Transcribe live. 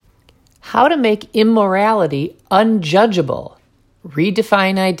How to make immorality unjudgeable.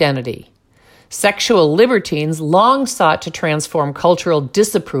 Redefine identity. Sexual libertines long sought to transform cultural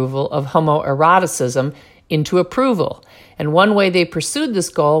disapproval of homoeroticism into approval, and one way they pursued this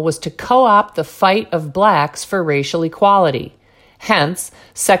goal was to co-opt the fight of blacks for racial equality. Hence,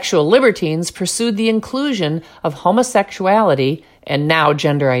 sexual libertines pursued the inclusion of homosexuality, and now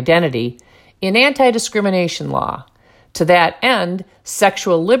gender identity, in anti-discrimination law. To that end,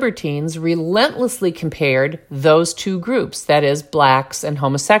 sexual libertines relentlessly compared those two groups, that is, blacks and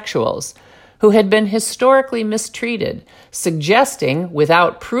homosexuals, who had been historically mistreated, suggesting,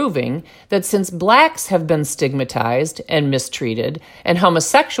 without proving, that since blacks have been stigmatized and mistreated, and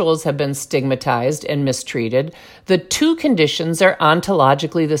homosexuals have been stigmatized and mistreated, the two conditions are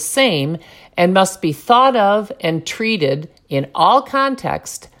ontologically the same and must be thought of and treated in all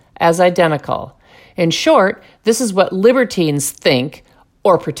contexts as identical. In short, this is what libertines think,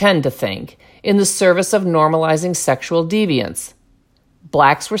 or pretend to think, in the service of normalizing sexual deviance.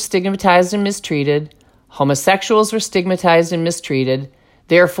 Blacks were stigmatized and mistreated. Homosexuals were stigmatized and mistreated.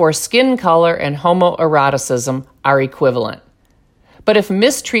 Therefore, skin color and homoeroticism are equivalent. But if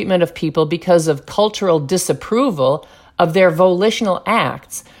mistreatment of people because of cultural disapproval of their volitional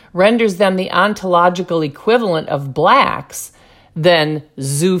acts renders them the ontological equivalent of blacks, then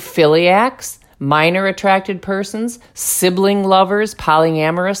zoophiliacs, minor attracted persons, sibling lovers,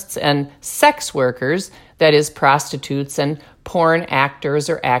 polyamorous, and sex workers, that is, prostitutes and porn actors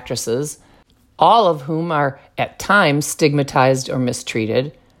or actresses, all of whom are at times stigmatized or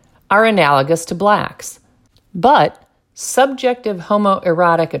mistreated, are analogous to blacks. But subjective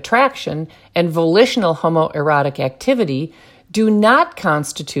homoerotic attraction and volitional homoerotic activity do not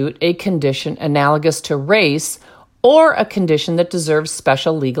constitute a condition analogous to race or a condition that deserves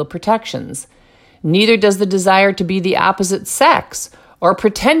special legal protections. Neither does the desire to be the opposite sex or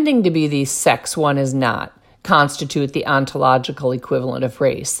pretending to be the sex one is not constitute the ontological equivalent of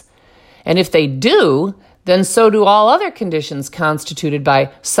race. And if they do, then so do all other conditions constituted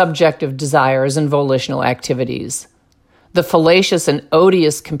by subjective desires and volitional activities. The fallacious and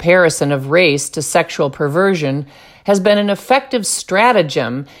odious comparison of race to sexual perversion has been an effective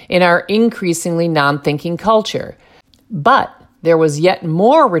stratagem in our increasingly non-thinking culture. But there was yet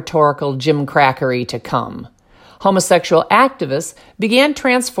more rhetorical gimcrackery to come. Homosexual activists began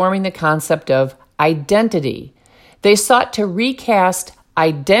transforming the concept of identity. They sought to recast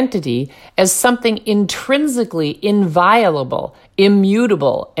identity as something intrinsically inviolable,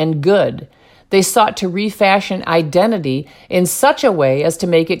 immutable, and good. They sought to refashion identity in such a way as to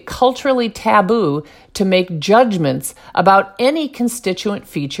make it culturally taboo to make judgments about any constituent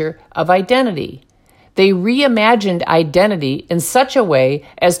feature of identity. They reimagined identity in such a way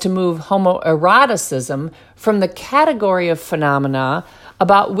as to move homoeroticism from the category of phenomena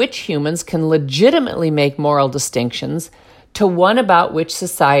about which humans can legitimately make moral distinctions to one about which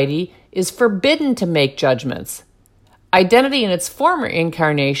society is forbidden to make judgments. Identity in its former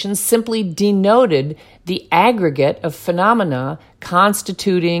incarnation simply denoted the aggregate of phenomena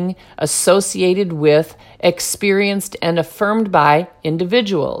constituting, associated with, experienced, and affirmed by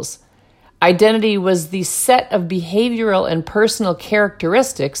individuals. Identity was the set of behavioral and personal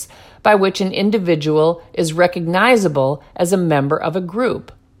characteristics by which an individual is recognizable as a member of a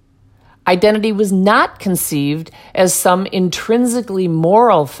group. Identity was not conceived as some intrinsically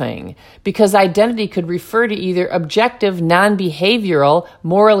moral thing, because identity could refer to either objective, non-behavioral,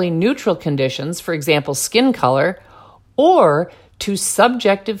 morally neutral conditions, for example, skin color, or to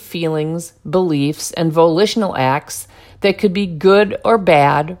subjective feelings, beliefs, and volitional acts that could be good or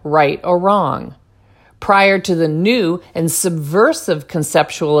bad, right or wrong. Prior to the new and subversive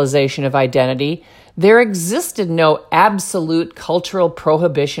conceptualization of identity, there existed no absolute cultural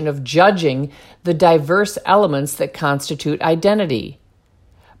prohibition of judging the diverse elements that constitute identity.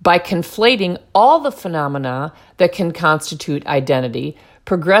 By conflating all the phenomena that can constitute identity,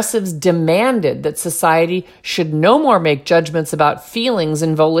 progressives demanded that society should no more make judgments about feelings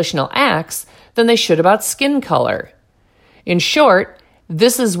and volitional acts than they should about skin color. In short,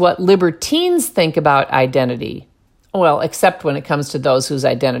 this is what libertines think about identity. Well, except when it comes to those whose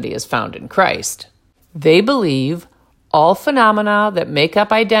identity is found in Christ. They believe all phenomena that make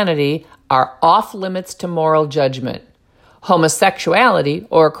up identity are off limits to moral judgment. Homosexuality,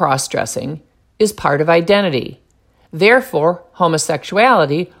 or cross-dressing, is part of identity. Therefore,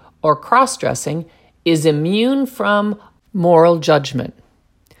 homosexuality, or cross-dressing, is immune from moral judgment.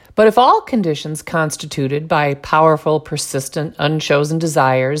 But if all conditions constituted by powerful, persistent, unchosen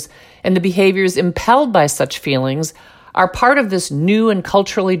desires and the behaviors impelled by such feelings are part of this new and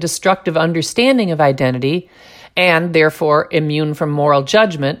culturally destructive understanding of identity, and therefore immune from moral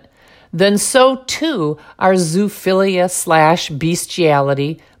judgment, then so too are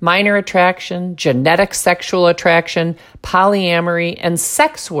zoophilia/bestiality, minor attraction, genetic sexual attraction, polyamory, and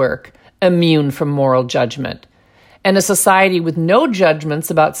sex work immune from moral judgment. And a society with no judgments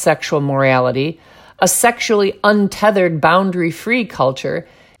about sexual morality, a sexually untethered, boundary-free culture,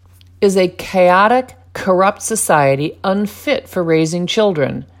 is a chaotic, corrupt society unfit for raising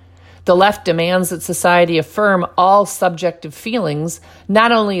children. The left demands that society affirm all subjective feelings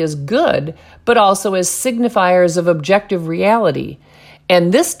not only as good, but also as signifiers of objective reality.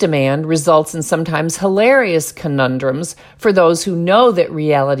 And this demand results in sometimes hilarious conundrums for those who know that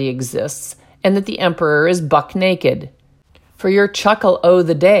reality exists and that the emperor is buck naked. For your chuckle o'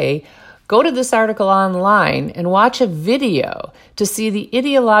 the day, go to this article online and watch a video to see the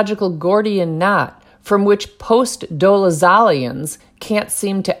ideological Gordian knot from which post-Dolezalians can't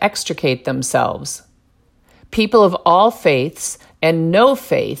seem to extricate themselves. People of all faiths and no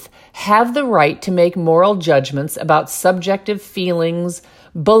faith have the right to make moral judgments about subjective feelings,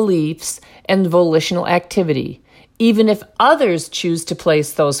 beliefs, and volitional activity, even if others choose to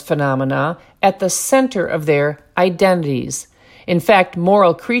place those phenomena at the center of their identities. In fact,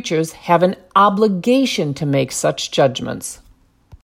 moral creatures have an obligation to make such judgments.